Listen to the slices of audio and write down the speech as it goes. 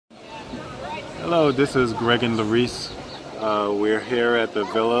Hello, this is Greg and Larice. We're here at the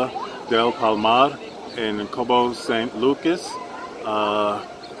Villa del Palmar in Cabo St. Lucas.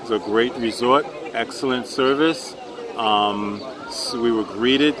 It's a great resort, excellent service. So we were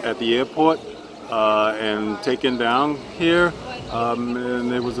greeted at the airport and taken down here,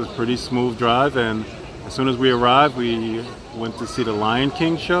 and it was a pretty smooth drive. And as soon as we arrived, we went to see the Lion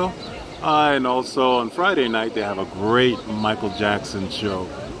King show. And also on Friday night, they have a great Michael Jackson show,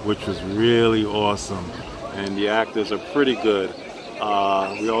 which was really awesome. And the actors are pretty good.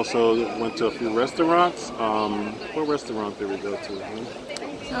 We also went to a few restaurants. What restaurant did we go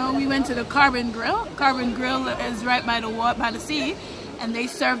to? So we went to the Carbon Grill. Carbon Grill is right by the sea, and they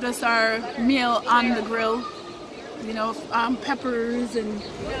served us our meal on the grill. You know, peppers and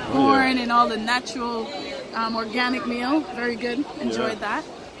corn and all the natural organic meal. Very good. Enjoyed that.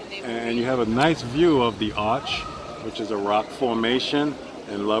 And you have a nice view of the Arch, which is a rock formation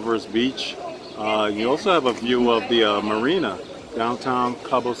in Lovers Beach. You also have a view of the marina, downtown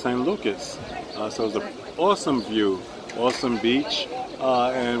Cabo St. Lucas. So it's an awesome view, awesome beach.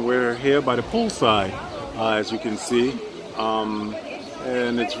 And we're here by the poolside, as you can see.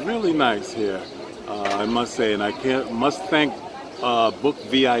 And it's really nice here, I must say. And I must thank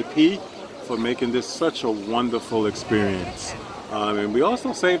BookVip for making this such a wonderful experience. And we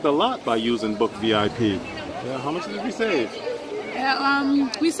also saved a lot by using BookVip. Yeah, how much did we save?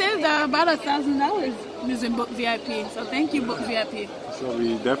 We saved about $1,000 using BookVip. So thank you, BookVip. So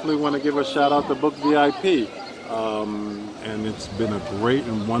we definitely want to give a shout out to BookVip. And it's been a great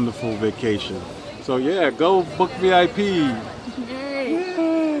and wonderful vacation. So yeah, go BookVip. Yeah.